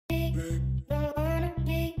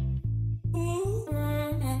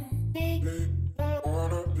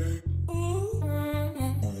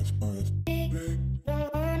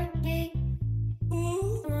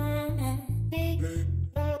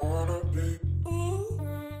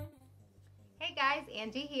guys,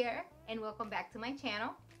 Angie here, and welcome back to my channel.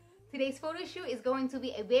 Today's photo shoot is going to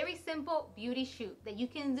be a very simple beauty shoot that you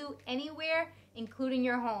can do anywhere, including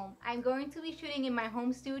your home. I'm going to be shooting in my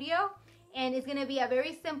home studio, and it's going to be a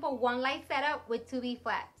very simple one light setup with two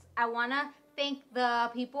V-Flats. I want to thank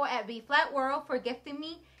the people at V-Flatworld for gifting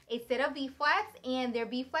me a set of V-Flats, and their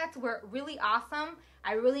V-Flats were really awesome.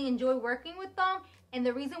 I really enjoy working with them, and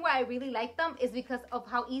the reason why I really like them is because of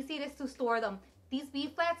how easy it is to store them. These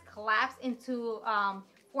V-Flats collapse into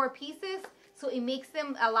 4 pieces, so it makes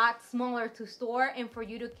them a lot smaller to store and for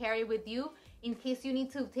you to carry with you in case you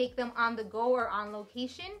need to take them on the go or on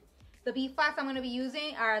location. The V-Flats I'm going to be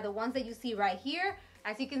using are the ones that you see right here.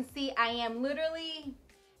 As you can see, I am literally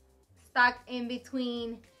stuck in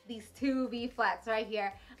between these two V-Flats right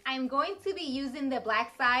here. I'm going to be using the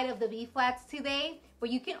black side of the V-Flats today, but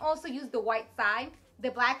you can also use the white side.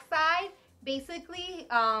 The black side basically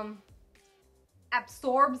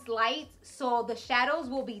absorbs light, so the shadows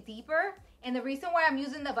will be deeper. And the reason why I'm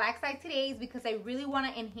using the black side today is because I really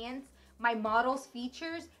want to enhance my model's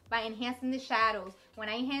features by enhancing the shadows. When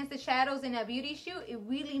I enhance the shadows in a beauty shoot, it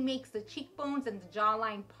really makes the cheekbones and the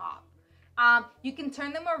jawline pop. You can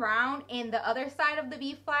turn them around, and the other side of the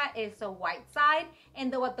V-Flat is the white side,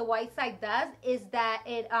 and what the white side does is that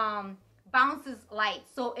it bounces light,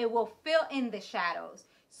 so it will fill in the shadows.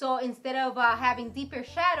 So instead of having deeper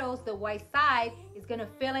shadows, the white side is going to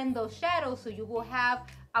fill in those shadows, so you will have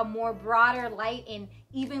a more broader light and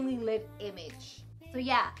evenly lit image. So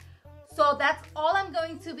yeah, so that's all I'm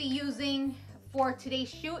going to be using for today's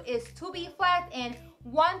shoot is 2 V-Flats and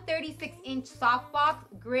one 36-inch softbox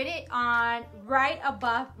gridded on right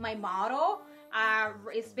above my model.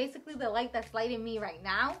 It's basically the light that's lighting me right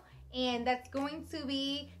now, and that's going to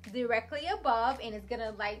be directly above, and it's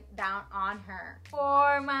gonna light down on her.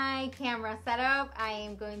 For my camera setup, I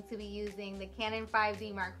am going to be using the Canon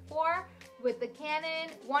 5D Mark IV with the Canon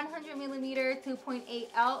 100mm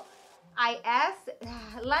 2.8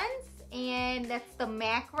 LIS lens, and that's the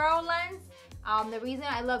macro lens. The reason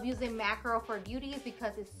I love using macro for beauty is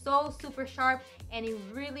because it's so super sharp, and it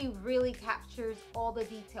really captures all the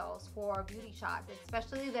details for beauty shots,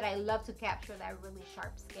 especially that I love to capture that really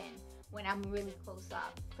sharp skin when I'm really close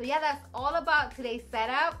up. So yeah, that's all about today's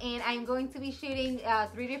setup, and I'm going to be shooting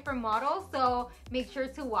 3 different models, so make sure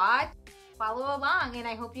to watch, follow along, and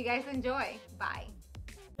I hope you guys enjoy. Bye.